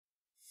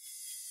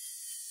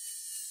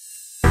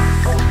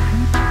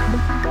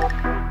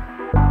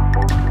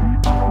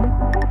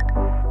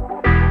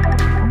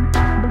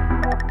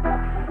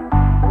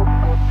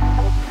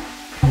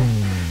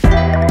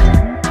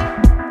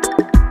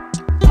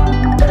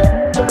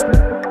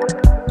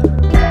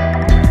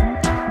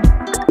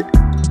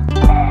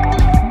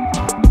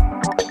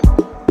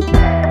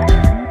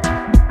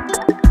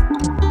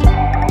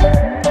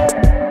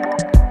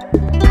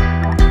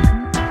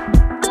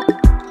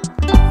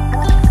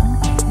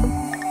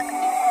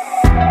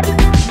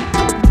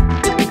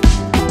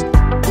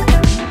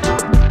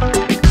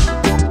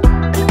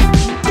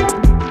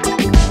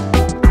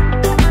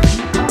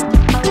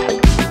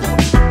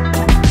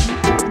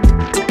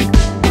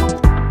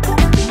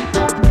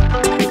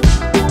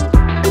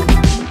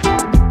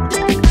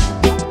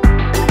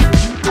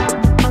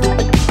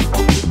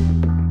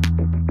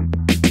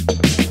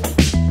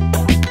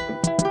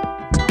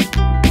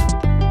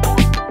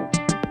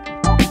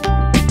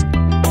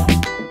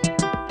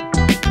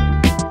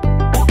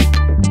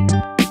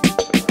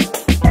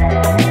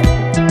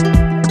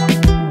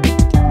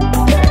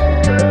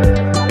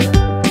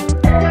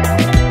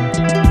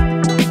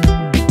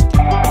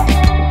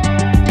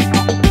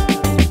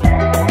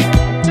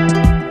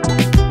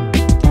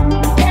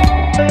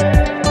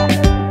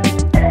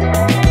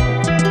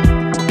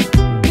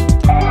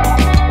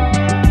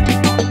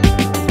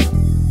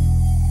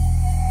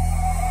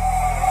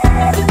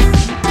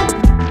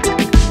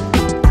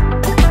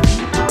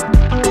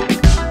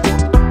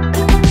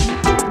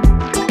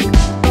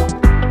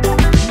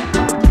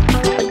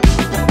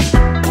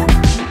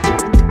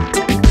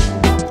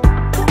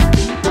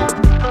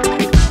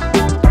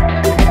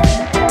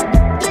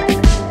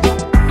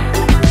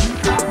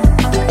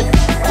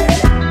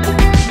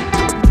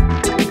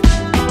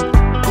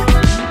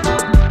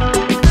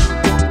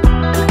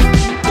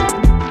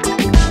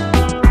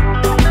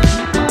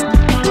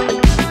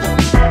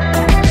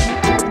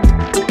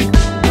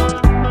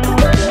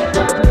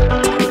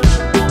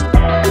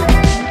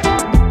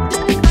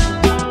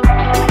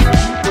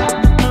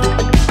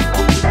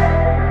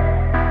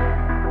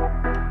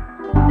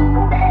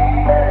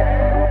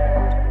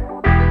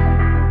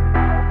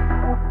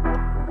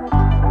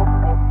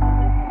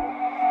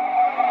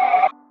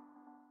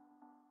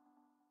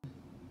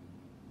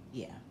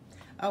Yeah.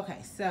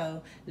 Okay,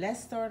 so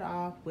let's start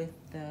off with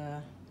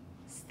the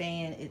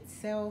stand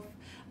itself.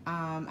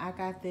 I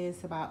got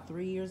this about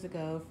 3 years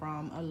ago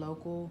from a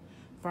local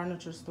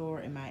furniture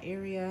store in my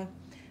area,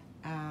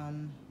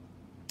 and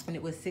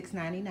it was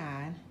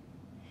 $6.99.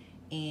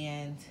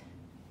 And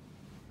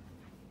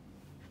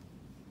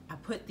I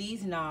put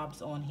these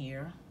knobs on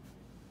here.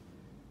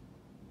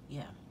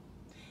 Yeah,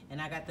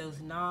 and I got those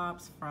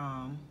knobs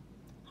from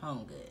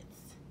Home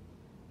Goods.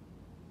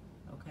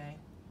 Okay.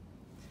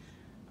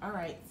 All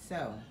right,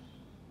 so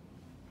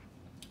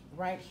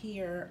right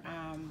here,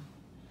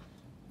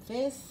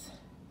 this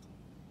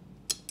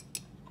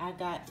I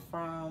got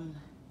from,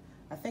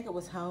 I think it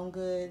was Home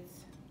Goods.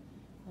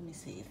 Let me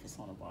see if it's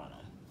on the bottom.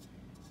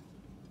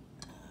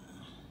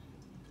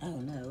 Oh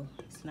no,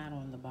 it's not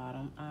on the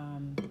bottom.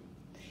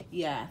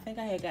 Yeah, I think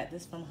I had got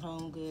this from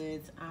Home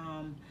Goods.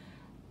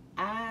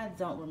 I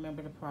don't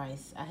remember the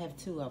price. I have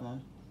two of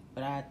them,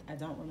 but I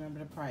don't remember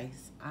the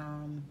price.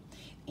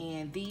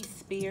 And these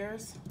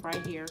spears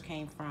right here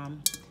came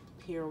from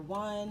Pier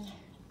 1.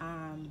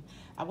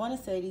 I want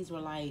to say these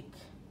were like,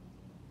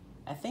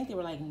 I think they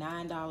were like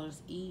 $9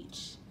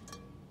 each.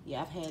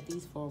 Yeah, I've had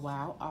these for a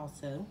while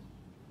also.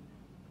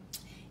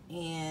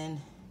 And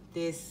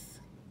this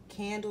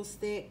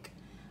candlestick,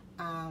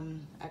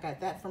 I got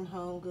that from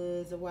Home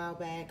Goods a while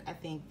back. I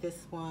think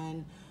this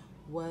one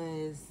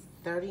was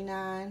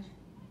 $39.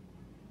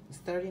 It's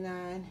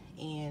 $39.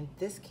 And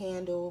this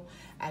candle,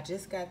 I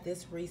just got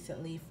this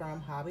recently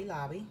from Hobby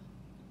Lobby.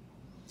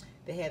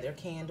 They had their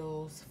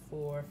candles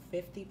for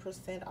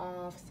 50%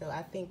 off. So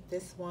I think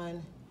this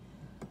one,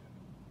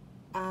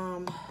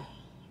 I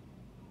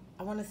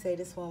want to say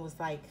this one was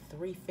like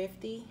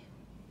 $3.50.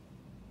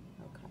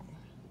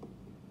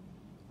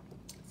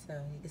 So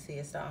you can see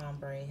it's the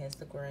ombre, it has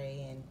the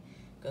gray and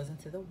goes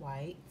into the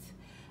white.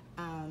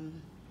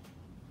 And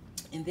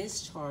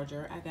this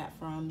charger I got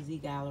from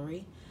Z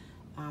Gallerie.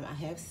 I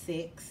have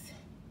 6.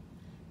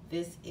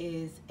 This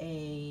is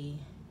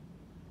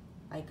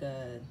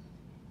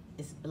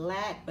it's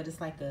black, but it's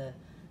like a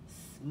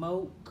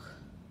smoke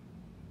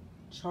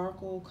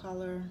charcoal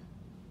color.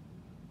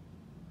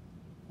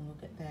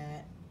 Look at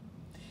that.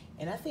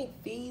 And I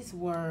think these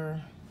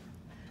were,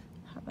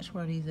 how much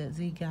were these at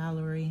Z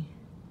Gallerie?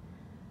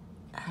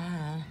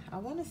 I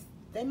want to,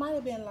 they might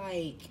have been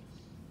like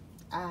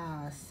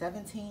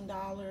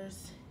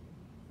 $17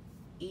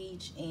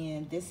 each.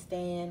 And this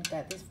stand,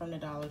 got this from the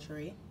Dollar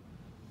Tree.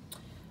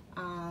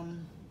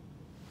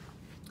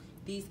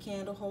 These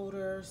candle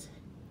holders,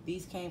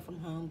 these came from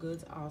Home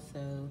Goods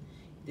also.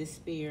 This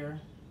spear,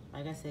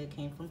 like I said,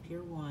 came from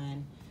Pier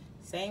 1.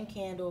 Same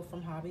candle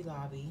from Hobby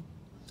Lobby.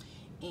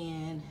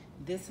 And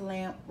this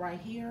lamp right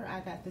here,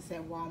 I got this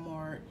at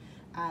Walmart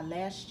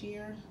last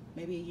year,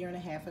 maybe a year and a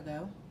half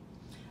ago.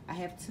 I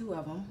have 2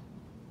 of them,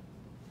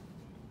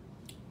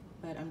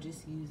 but I'm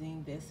just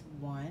using this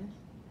one.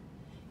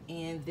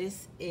 And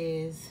this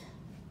is,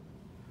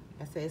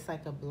 I say it's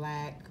like a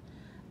black,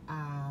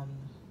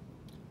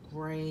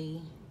 gray.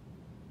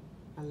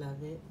 I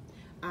love it.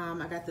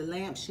 I got the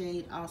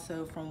lampshade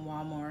also from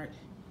Walmart,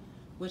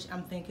 which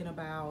I'm thinking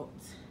about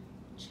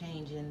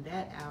changing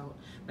that out.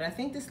 But I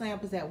think this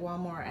lamp was at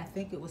Walmart. I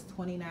think it was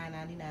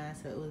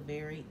 $29.99, so it was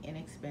very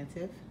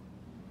inexpensive.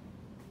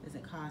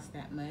 Doesn't cost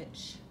that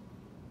much.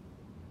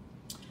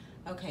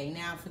 Okay,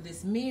 now for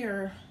this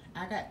mirror,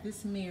 I got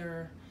this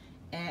mirror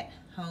at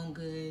Home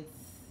Goods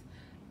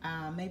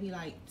maybe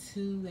like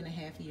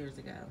 2.5 years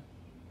ago.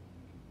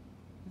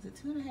 Was it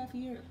 2.5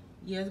 years?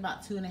 Yeah, it was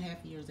about 2.5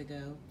 years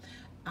ago.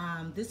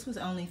 This was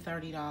only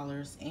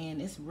 $30,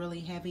 and it's really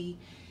heavy.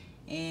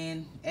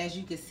 And as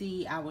you can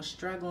see, I was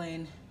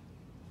struggling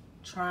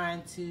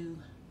trying to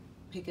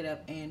pick it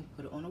up and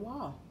put it on the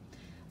wall.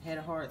 I had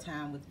a hard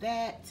time with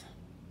that.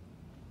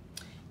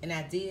 And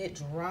I did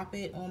drop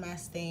it on my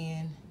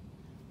stand.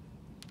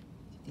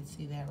 You can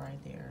see that right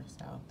there.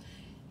 So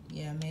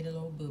yeah, I made a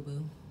little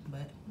boo-boo,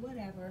 but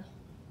whatever.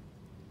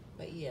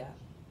 But yeah,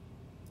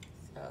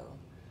 so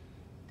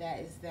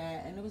that is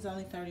that. And it was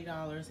only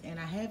 $30. And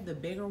I have the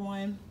bigger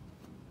one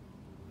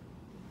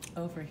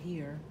over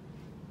here.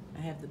 I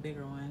have the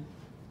bigger one.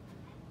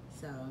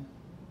 So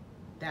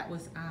that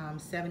was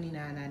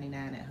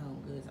 $79.99 at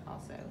Home Goods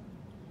also.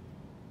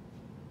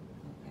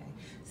 Okay.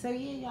 So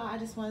yeah, y'all, I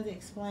just wanted to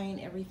explain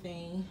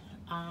everything,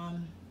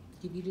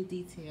 give you the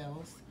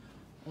details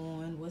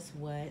on what's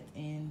what,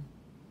 and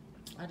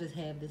I just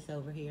have this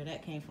over here.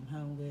 That came from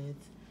Home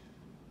Goods.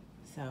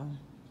 So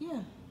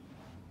yeah.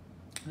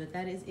 But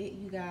that is it,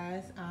 you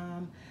guys.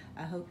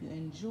 I hope you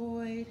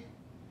enjoyed.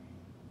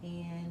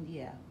 And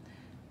yeah.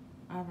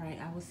 All right,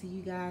 I will see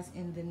you guys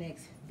in the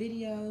next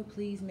video.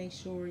 Please make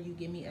sure you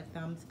give me a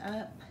thumbs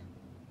up.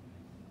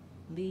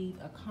 Leave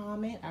a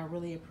comment. I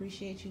really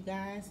appreciate you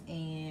guys.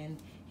 And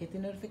hit the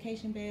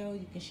notification bell.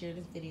 You can share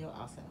this video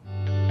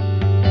also.